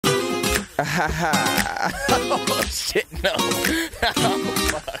Oh shit, no. Oh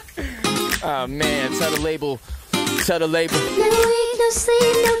fuck. Oh man, tell the label. Tell the label. No week, no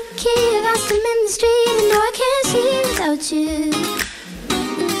sleep, no key. I lost him in the street, and no, I can't sleep without you.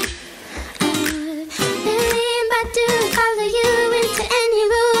 Million Badu, follow you into any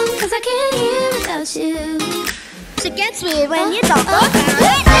room, 'cause I can't hear without you. Shit gets weird when you talk about it.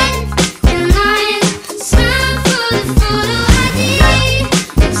 In line, smile for the photo ID.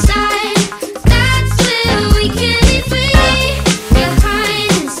 Inside, that's where we can be free.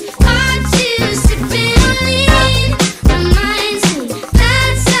 Behind is hard to sipping on lean. Reminds me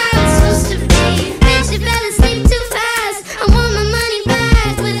that's how it's supposed to be. Bitch, you better sleep too fast. I want my money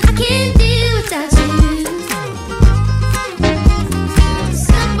back, but I can't deal without you.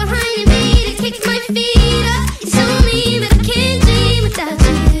 Stuck behind your beat, I kick my feet up. You told me that I can't dream without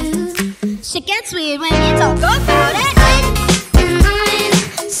you. Shit gets weird when you talk about it. In line,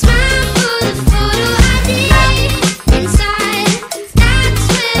 smile for the photo ID. Inside, that's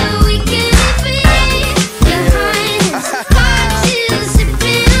where we can be free. Behind is hard to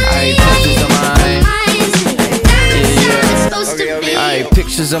sipping on lean. Pictures of mine. Reminds me that's how it's supposed to be.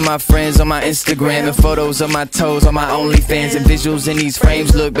 Pictures of my friends on my Instagram and photos of my toes on my OnlyFans, and visuals in these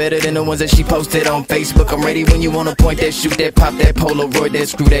frames look better than the ones that she posted on Facebook. I'm ready when you wanna point that, shoot that, pop that, Polaroid that,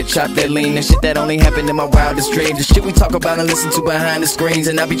 screw that, chop that, lean that shit that only happened in my wildest dreams. The shit we talk about and listen to behind the screens,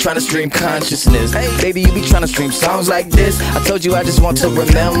 and I be trying to stream consciousness. Hey, baby, you be trying to stream songs like this. I told you I just want to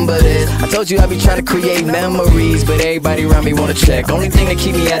remember this. I told you I be trying to create memories, but everybody around me wanna check. Only thing that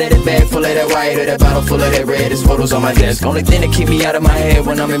keep me out of that bag full of that white or that bottle full of that red is photos on my desk. Only thing that keep me out of my head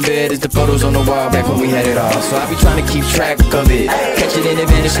when I'm in bed is the photos on the wall back when we had it all. So I be trying to keep track of it, catch it in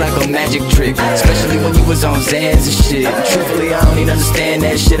advantage like a magic trick, especially when you was on Zans and shit. Truthfully, I don't even understand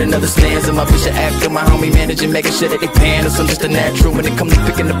that shit. Another stanza, my bitch a actor, my homie managing, making sure that they paying us. I'm just a natural when it come to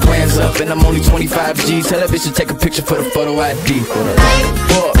picking the plans up, and I'm only 25 G's. Tell that bitch to take a picture for the photo ID.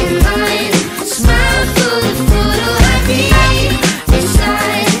 In line, smile for the photo ID.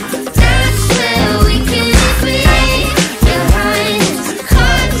 Inside, that's where we can be free. Behind is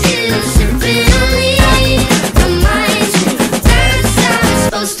hard to sipping on lean. Reminds me that's how it's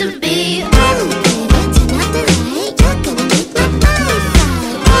supposed to be. Oh, baby, turn out the light. You're gonna make my mind fly.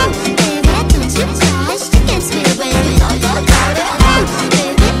 Oh, baby, don't you cry. Shit gets weird when you talk about it. Oh,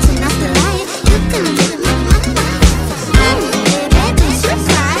 baby, turn out the light. You're gonna make my mind fly. Oh, baby, don't you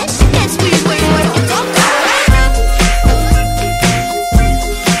cry. Shit gets weird when you talk about it.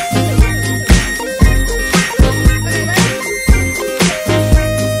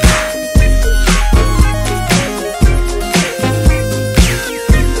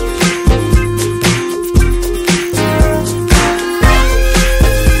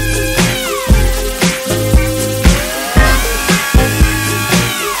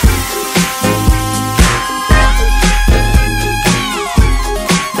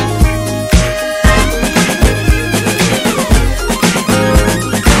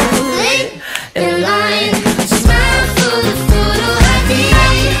 In line, smile for the photo ID.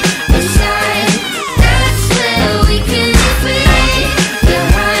 Inside, that's where we can be free.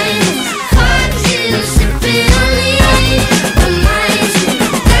 Behind is hard to sipping on lean. Reminds me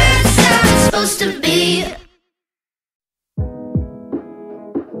that's how it's supposed to be.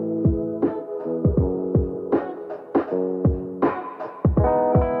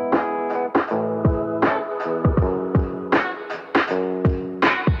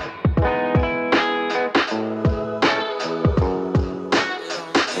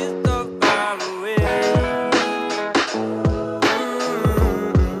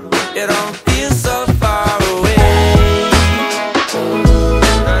 You don't feel so far away.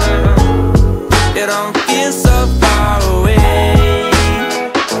 You don't feel so far away.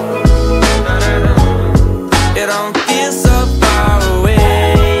 You don't feel so far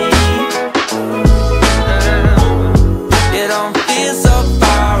away. You don't feel so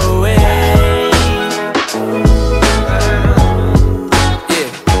far away.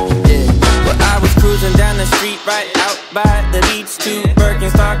 Well, I was cruising down the street right out by the beach, two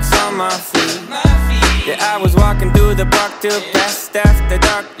Birkenstocks on my feet. Yeah, I was walking through the park till past after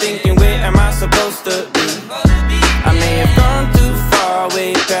dark, thinking where am I supposed to be? I may have gone too far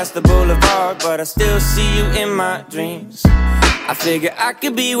away past the boulevard, but I still see you in my dreams. I figure I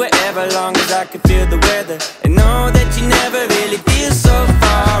could be wherever, long as I can feel the weather and know that you never really feel so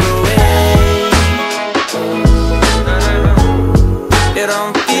far away. You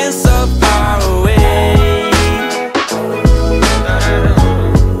don't feel so far away.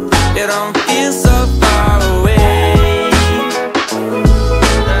 You don't feel so far away.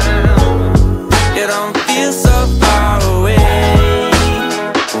 You don't feel so far away.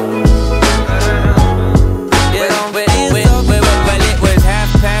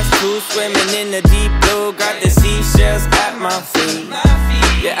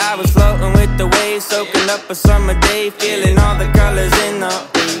 a summer day, feeling all the colors in the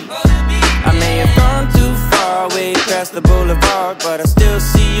breeze. I may have gone too far away past the boulevard, but I still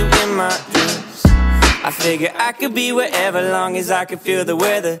see you in my dreams. I figure I could be wherever, long as I can feel the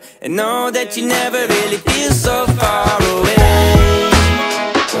weather, and know that you never really feel so far away.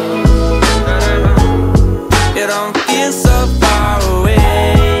 You don't feel so far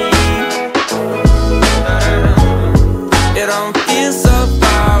away. You don't feel so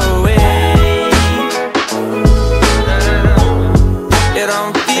far away. You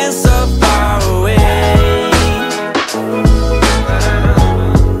don't feel so far away.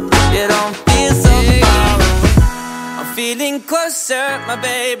 You don't feel so far away. I'm feeling closer, my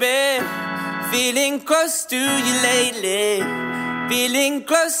baby. Feeling close to you lately. Feeling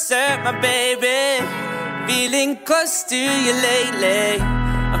closer, my baby. Feeling close to you lately.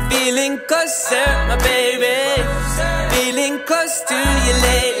 I'm feeling closer, my baby. Feeling close to you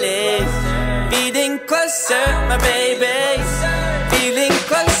lately. Feeling closer, my baby. Feeling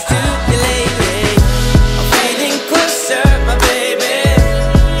close to you lately. I'm feeling closer, my baby.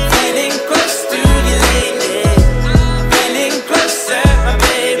 Feeling close to you lately. Feeling closer, my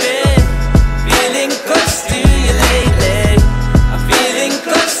baby. Feeling close to you lately. I'm feeling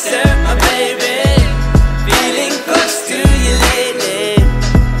closer, my baby. Feeling close to you lately.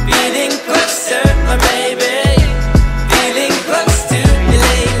 Feeling closer, my baby. Feeling close to you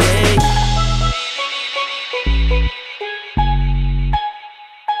lately.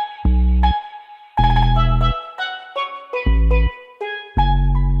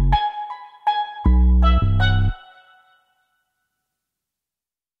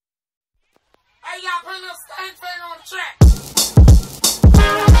 Hey, y'all put a little stain thing on the track.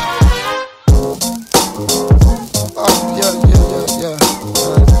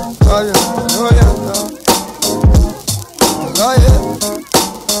 Oh yeah. Oh yeah.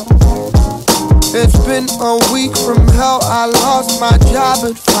 It's been a week from hell. I lost my job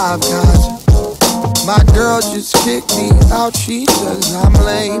at Five Guys. My girl just kicked me out. She says I'm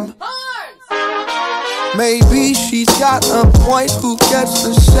lame. Maybe she's got a point. Who gets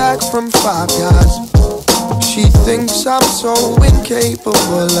the sack from Five Guys? She thinks I'm so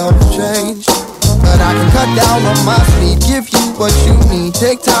incapable of change. But I can cut down on my sleep, give you what you need.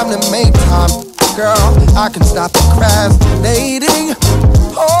 Take time to make time, girl. I can stop procrastinating.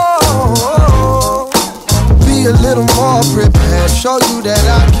 Oh, be a little more prepared. Show you that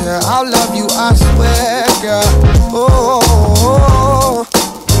I care. I'll love you, I swear, girl. Oh,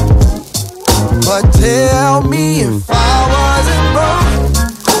 but tell me if I wasn't broke,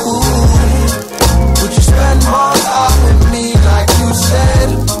 ooh, would you spend more time with me like you said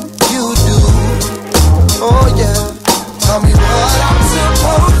you do? Oh yeah, tell me what I'm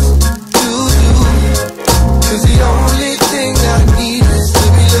supposed to do, 'cause the only thing I need is to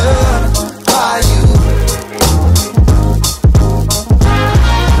be loved by you.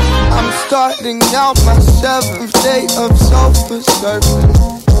 I'm starting out my 7th day of sofa-surfing,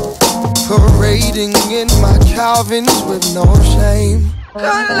 parading in my Calvins with no shame.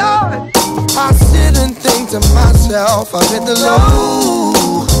 Good Lord, I sit and think to myself, I've hit the low.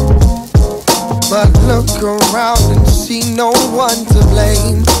 But look around and see no one to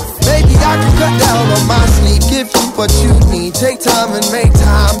blame. Maybe I can cut down on my sleep, give you what you need. Take time and make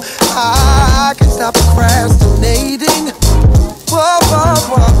time. I can stop procrastinating.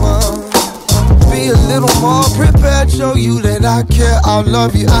 Whoa. Be a little more prepared, show you that I care. I'll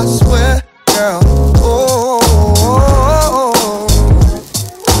love you, I swear, girl. Oh,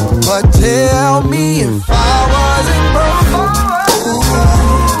 but tell me if I wasn't broke, ooh,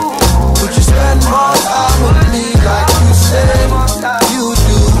 would you spend more time with me like you said you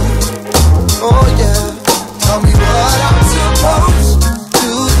do? Oh yeah, tell me what I'm supposed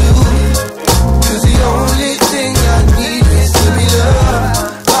to do, 'cause the only thing I need is to be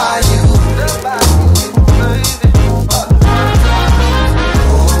loved by you.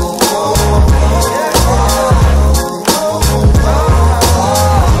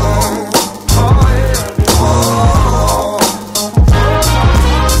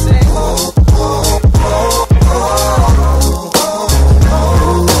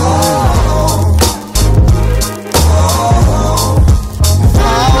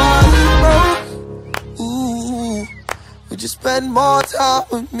 Spend more time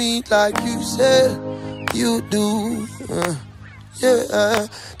with me like you said you do. Yeah,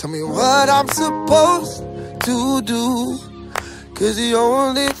 tell me what I'm supposed to do, 'cause the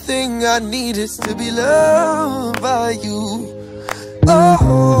only thing I need is to be loved by you.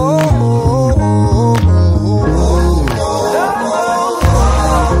 Oh.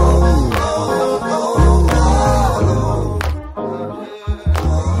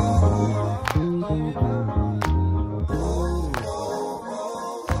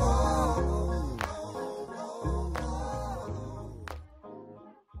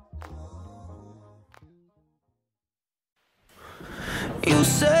 You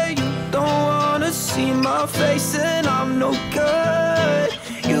say you don't wanna see my face and I'm no good.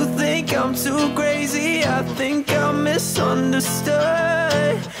 You think I'm too crazy, I think I'm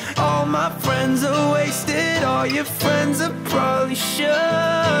misunderstood. All my friends are wasted, all your friends are probably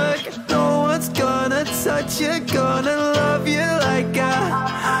shook. No one's gonna touch you, gonna love you like I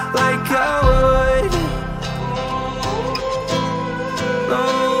would. No,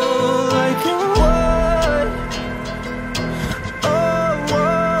 like I would. Oh,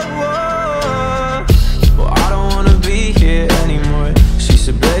 whoa, whoa. Well, I don't wanna be here anymore. She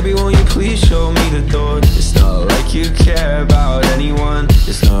said, baby, won't you please show me the door? It's not like you care about anyone.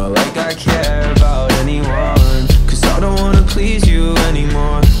 It's not like I care about anyone. Cause I don't wanna please you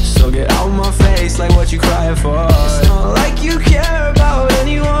anymore. So get out of my face, like what you crying for. It's not like you care about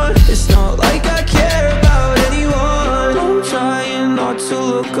anyone. It's not like I care about anyone. I'm trying not to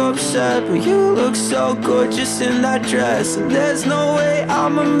look upset, but you look so gorgeous in that dress. And there's no way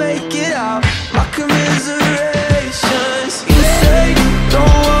I'ma make it out. My commiserations. You say you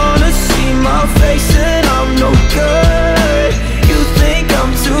don't wanna see my face and I'm no good. You think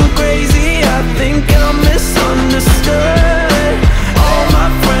I'm too crazy, I think I'm misunderstood. All my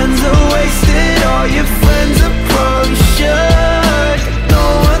friends are wasted, all your friends are probably shook. No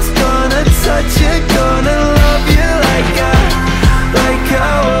one's gonna touch you, gonna love you like I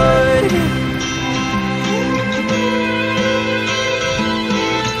would.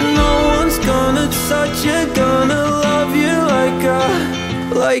 No one's gonna touch you, gonna love you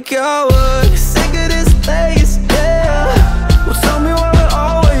like I would. Sick of this place, yeah. Well, tell me why we're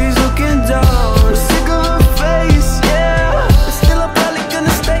always looking down. Sick of her face, yeah. But still I'm probably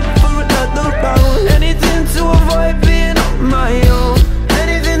gonna stay for another round. Anything to avoid being on my own.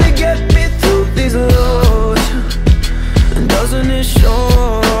 Anything to get me through these lows. And doesn't it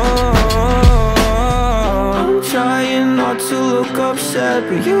show? I'm trying not to look upset,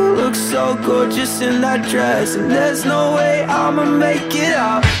 but you look so gorgeous in that dress. And there's no way I'ma make it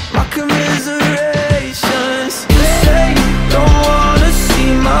out. My commiserations. You say you don't wanna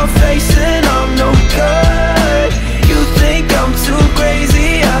see my face and I'm no good. You think I'm too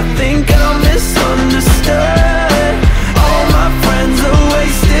crazy, I think I'm misunderstood. All my friends are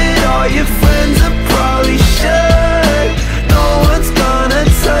wasted, all your friends are probably shook. No one's gonna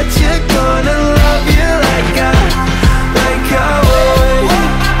touch you, gonna love you like I would.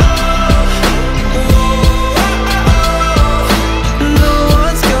 No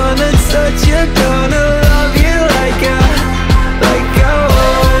one's gonna touch you, gonna love you like I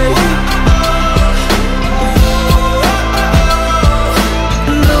would.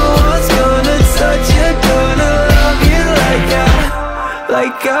 No one's gonna touch you, gonna love you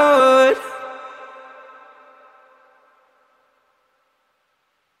like I would.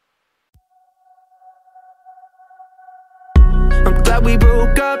 I'm glad we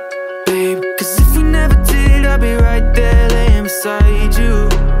broke up, babe. Cause if we never did, I'd be right there laying beside you.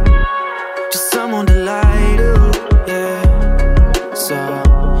 Just someone to lie to, yeah. So,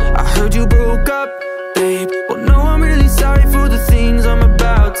 I heard you broke up, babe. Well, no, I'm really sorry for the things I'm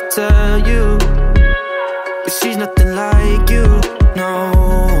about to tell you. But she's nothing like you, no.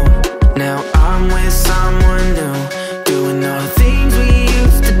 Now I'm with someone new, doing all the things we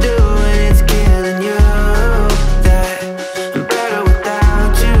used to do, and it's killing you.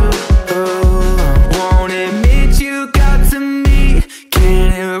 Won't admit you got to me,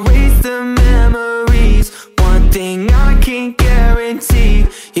 can't erase the memories. One thing I can guarantee,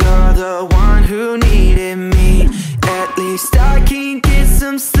 you're the one who needed me. At least I can get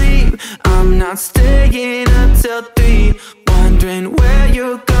some sleep, I'm not staying up till 3, wondering where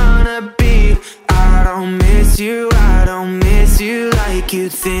you're gonna be. I don't miss you, I don't miss you like you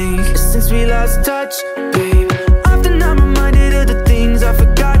think. Since we lost touch, babe, often I'm reminded of the things I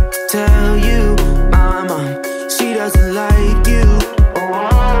forgot to tell you. My mom, she doesn't like you.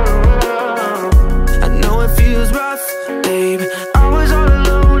 I know it feels rough, babe. I was all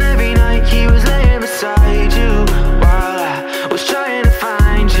alone every night, he was laying beside you while I was trying to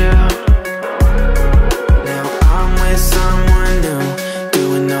find you. Now I'm with someone new,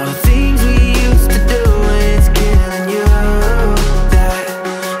 doing all the things we used to do, and it's killing you. That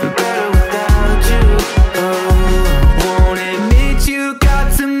I'm better without you. Won't admit you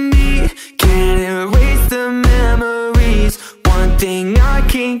got to me, can't erase the memories. One thing I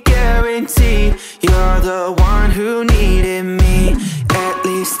can guarantee, you're the one who needed me. At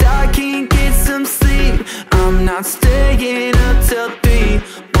least I can get some sleep, I'm not staying up till 3,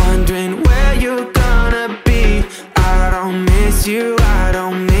 wondering where you're gonna be. I don't miss you, I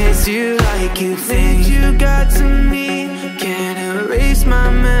don't miss you like you think. You got to me, can't erase my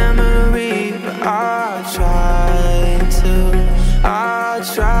memory, but I try to.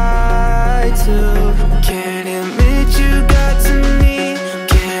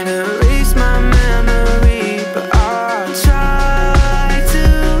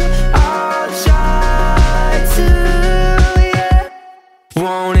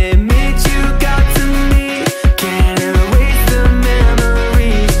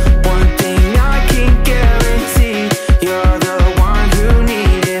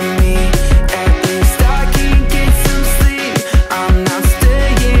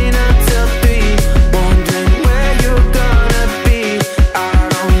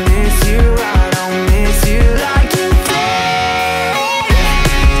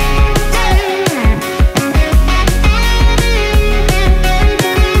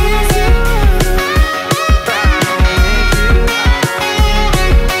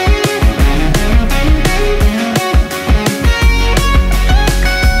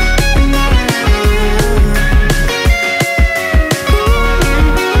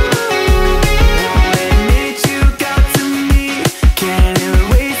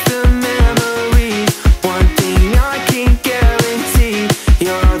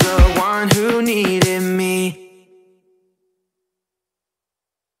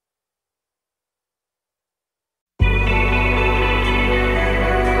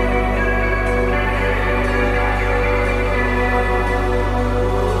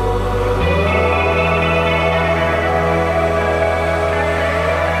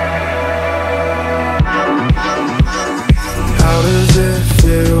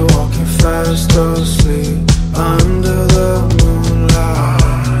 feel walking fast asleep under the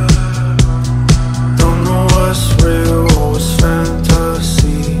moonlight. Don't know what's real or what's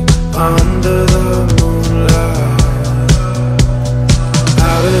fantasy under the moonlight.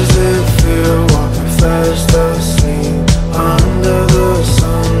 How does it feel walking fast asleep under the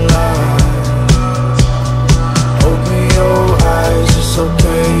sunlight? Open your eyes, it's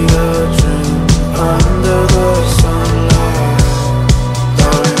okay to dream under the sunlight.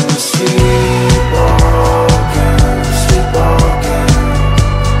 Darling, sleepwalking, sleepwalking.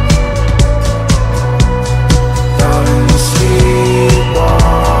 Darling, sleepwalking,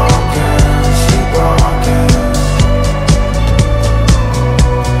 sleepwalking.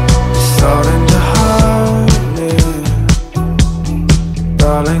 Starting to hide me.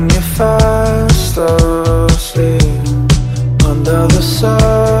 Darling, you're fast asleep under the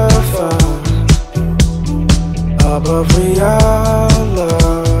surface above reality.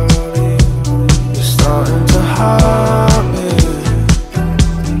 You're starting to hide me.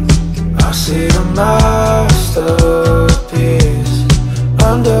 I see a masterpiece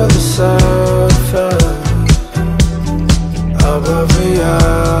under the surface above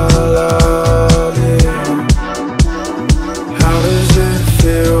reality. How does it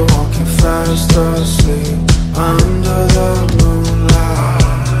feel walking fast asleep under the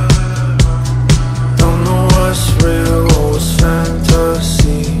moonlight? Don't know what's real or what's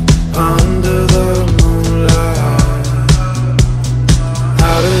fantasy under the moonlight.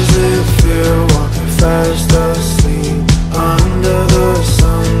 How does it feel walking fast asleep under the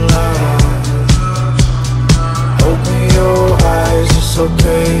sunlight? Open your eyes, it's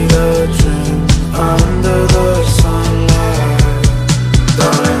okay to dream under the sunlight.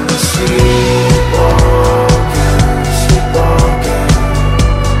 Darling, sleepwalking, sleepwalking.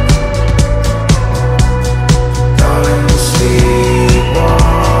 Darling, sleepwalking,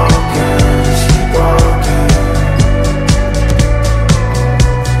 sleepwalking.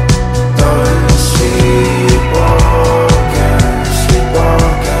 Darling, sleepwalking,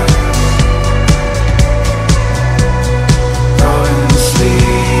 sleepwalking. Darling,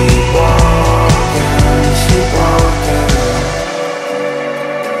 sleepwalking, sleepwalking.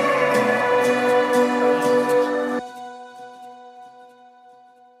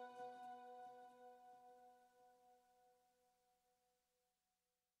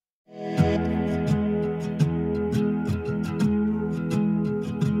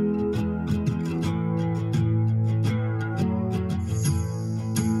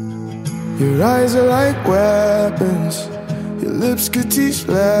 Your eyes are like weapons. Your lips could teach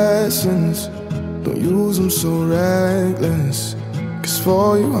lessons. Don't use them so reckless. 'Cause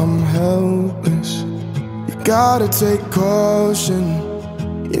for you I'm helpless. You gotta take caution.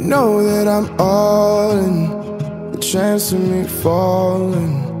 You know that I'm all in. The chance of me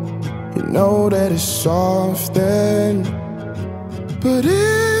falling, you know that it's soft then. But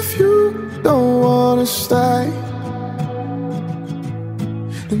if you don't wanna stay,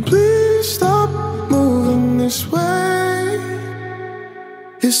 then please stop moving this way.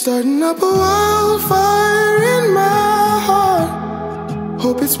 You're starting up a wildfire in my heart.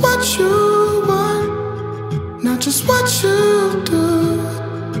 Hope it's what you want, not just what you do.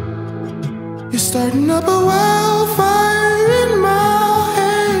 You're starting up a wildfire in my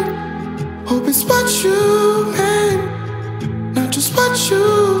head. Hope it's what you meant, not just what you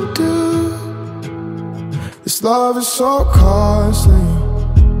do. This love is so costly,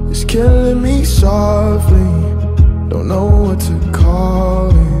 it's killing me softly. Don't know what to call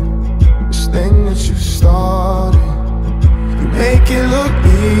it. This thing that you started, you make it look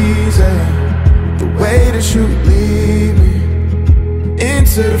easy. The way that you lead me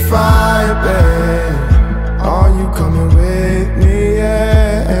into the fire, babe. Are you coming with me?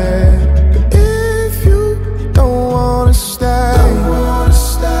 Yeah. But if you don't wanna stay,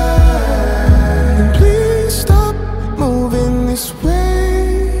 then please stop moving this way.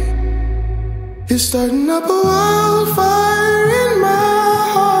 You're starting up a wildfire in my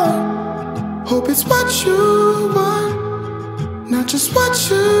heart. Hope it's what you want, not just what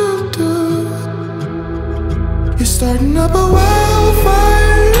you do. You're starting up a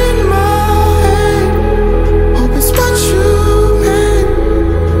wildfire in my head. Hope it's what you meant,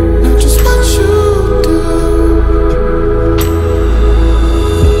 not just what you do.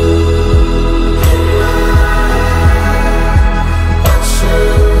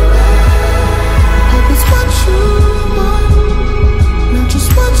 Hope it's what you want, not just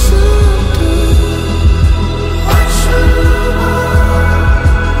what you do. What you want,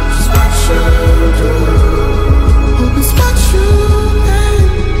 just what you do. Hope it's what you meant.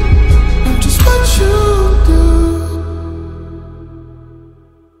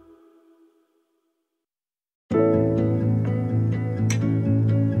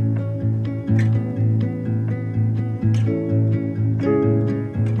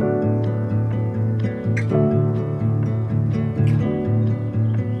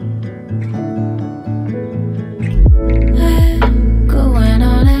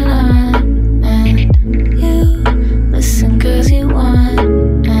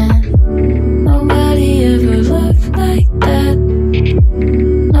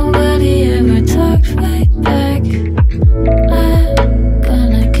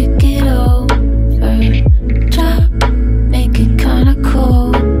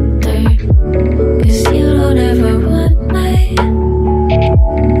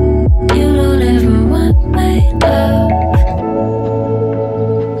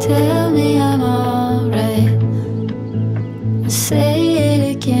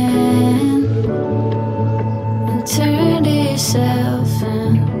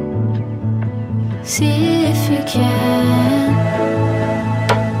 See if you can.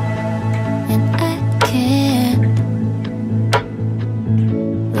 And I can't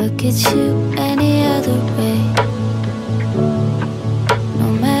look at you any other way, no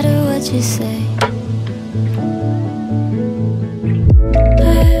matter what you say.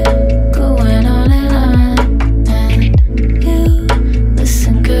 We're going on and on, and you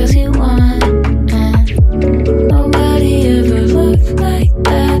listen 'cause you want, and nobody ever looked like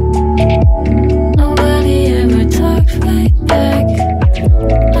that. Nobody ever talked right back.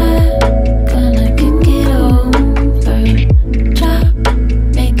 I'm gonna kick it over, drop,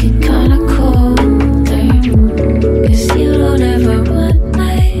 make it kinda colder, 'cause you don't ever want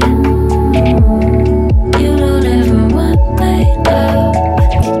my, you don't ever want my love.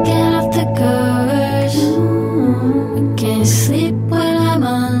 Get off the covers, I can't sleep when I'm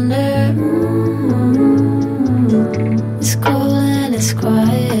under. It's cold and it's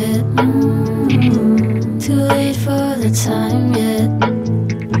quiet, too late for the time yet.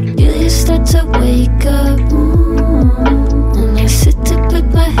 You start to wake up, and I sit to put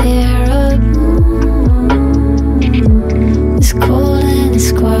my hair up. It's cold and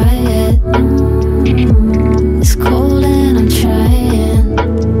it's quiet, it's cold and I'm trying.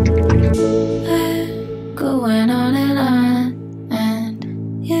 We're going on, and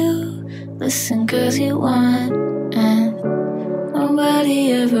you listen 'cause you want, and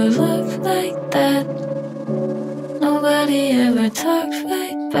nobody ever looked like that. Nobody ever talked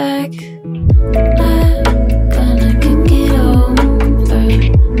right back. I'm gonna kick it over,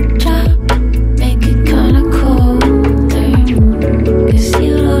 drop, make it kinda colder, 'cause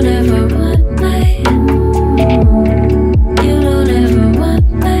you don't ever want my, you don't ever want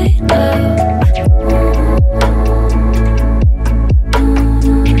my love.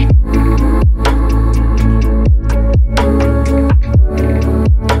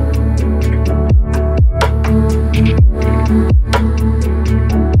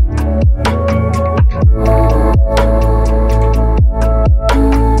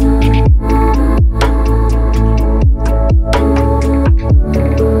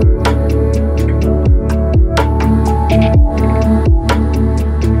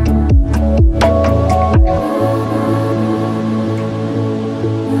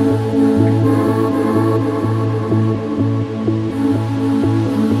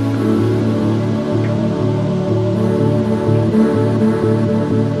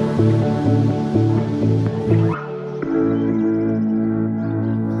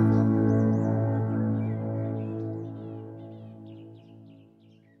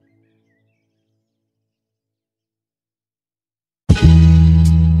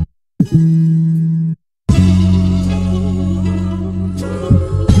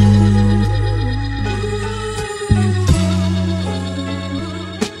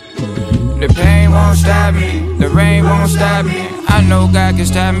 The pain won't stop me, the rain won't stop me. I know God can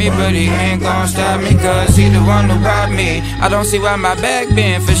stop me, but he ain't gon' stop me, 'cause he the one who brought me. I don't see why my back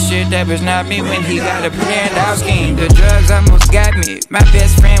bend for shit that was not me, when he got a planned out scheme. The drugs almost got me, my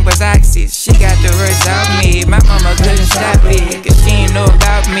best friend was Oxy, she got the worst out me. My mama couldn't stop it, 'cause she didn't know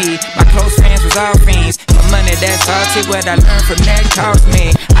about me. My close friends was all fiends, my money that's salty, what I learned from that cost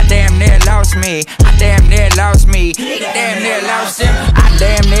me. I damn near lost me, I damn near lost me, damn near lost him, I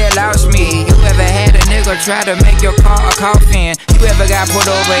damn near lost me. You ever had a nigga try to make your car a coffin? You ever got pulled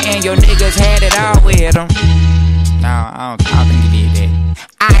over and your niggas had it all with them? No, I don't think you did that.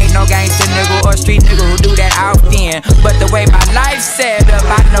 I ain't no gangster nigga or street nigga who do that often, but the way my life's set up,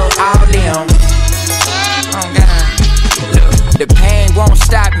 I know all them. Oh God. Look, the pain won't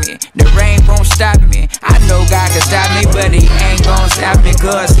stop me, the rain won't stop me. I know God can stop me, but he ain't gon' stop me,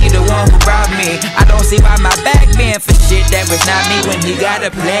 'cause he the one who brought me. I don't see why my back bend for shit that was not me, when he got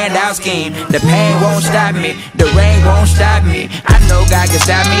a planned out scheme. The pain won't stop me, the rain won't stop me. I know God can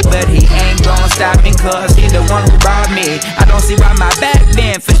stop me, but he ain't gon' stop me, 'cause he the one who brought me. I don't see why my back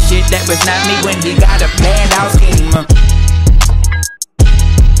bend for shit that was not me, when he got a planned out scheme.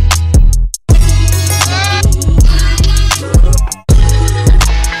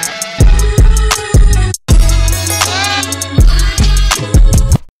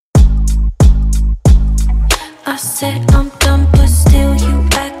 I said I'm done, but still you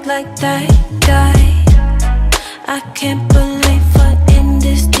act like that guy. I can't believe we're in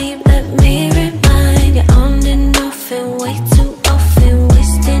this deep. Let me remind you, on and off and way too often,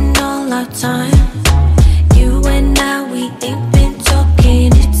 wasting all our time. You and I, we ain't been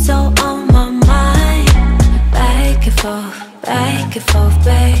talking, it's all on my mind. Back and forth,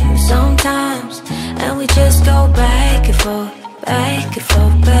 babe, sometimes. And we just go back and forth,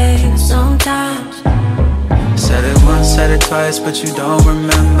 babe, sometimes. Said it once, said it twice, but you don't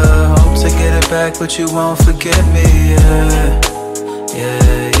remember. Hope to get a back, but you won't forget me, yeah.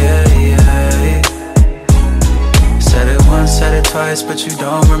 Yeah, yeah, yeah. Said it once, said it twice, but you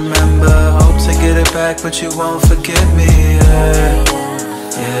don't remember. Hope to get it back, but you won't forget me, yeah.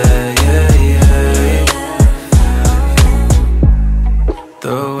 Yeah, yeah, yeah.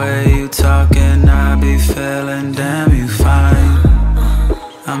 The way you talking, I be feeling damn you fine.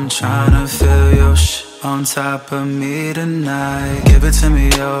 I'm tryna feel your on top of me tonight. Give it to me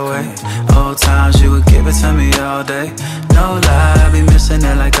your way. Old times you would give it to me all day. No lie, I be missing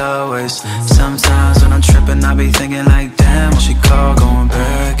it like always. Sometimes when I'm tripping, I be thinking like, damn, what she call, going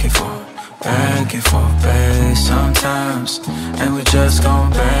back and forth, babe. Sometimes, and we just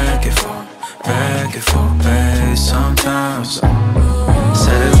going back and forth, babe. Sometimes.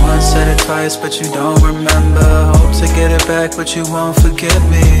 Said it once, said it twice, but you don't remember. Hope to get it back, but you won't forget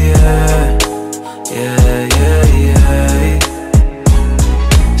me, yeah. Yeah, yeah, yeah.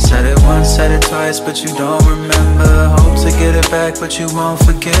 Said it once, said it twice, but you don't remember. Hope to get it back, but you won't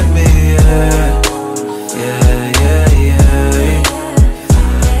forget me, yeah. Yeah, yeah, yeah.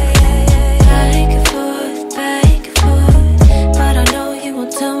 Back and forth, but I know you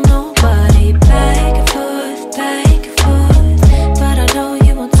won't tell nobody. Back and forth, but I know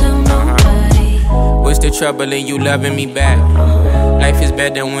you won't tell nobody. What's the trouble in you loving me back? Life is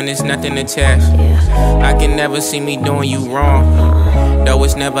better when there's nothing attached. I can never see me doing you wrong, though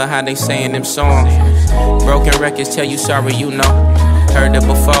it's never how they say in them songs. Broken records tell you sorry, you know. Heard it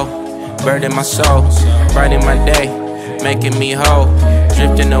before, bird in my soul, bright in my day, making me whole.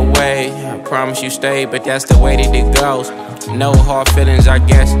 Drifting away, I promise you stay, but that's the way that it goes. No hard feelings, I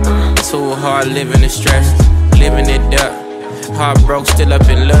guess. Too hard living the stress, living it up. Heart broke, still up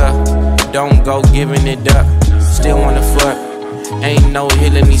in love. Don't go giving it up, still wanna fuck. Ain't no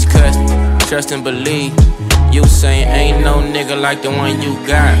healing these cuts, trust and believe. You saying ain't no nigga like the one you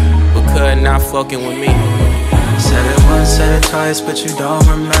got, because not fucking with me. Said it once, said it twice, but you don't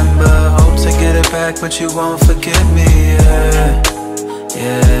remember. Hope to get it back, but you won't forget me, yeah.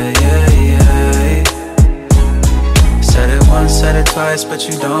 Yeah, yeah, yeah. Said it once, said it twice, but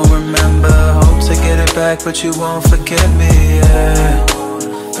you don't remember. Hope to get it back, but you won't forget me, yeah.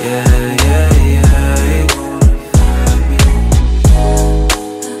 Yeah, yeah, yeah.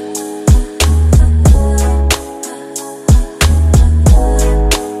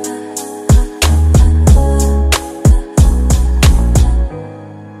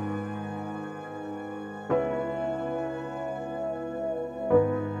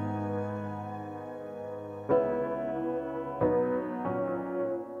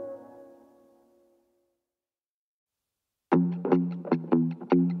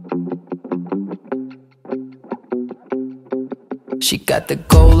 She got the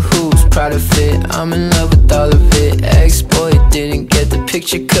gold hoops, Prada fit. I'm in love with all of it. Ex-boy didn't get the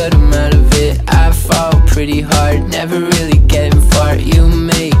picture, cut him out of it. I fall pretty hard, never really getting far. You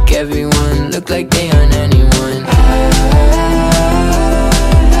make everyone look like they aren't anyone. I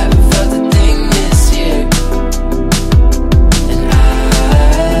haven't felt a thing this year, and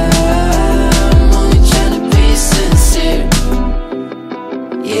I'm only trying to be sincere.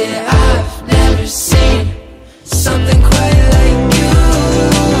 Yeah, I've never seen something quite like you.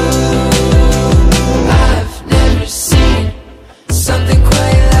 I've never seen something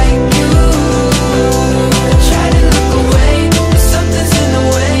quite like you. I try to look away, but something's in the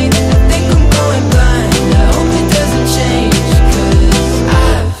way. I think I'm going blind, I hope it doesn't change, 'cause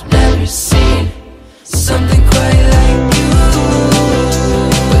I've never seen something quite like you.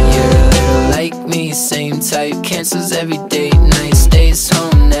 But you're a little like me, same type, cancels every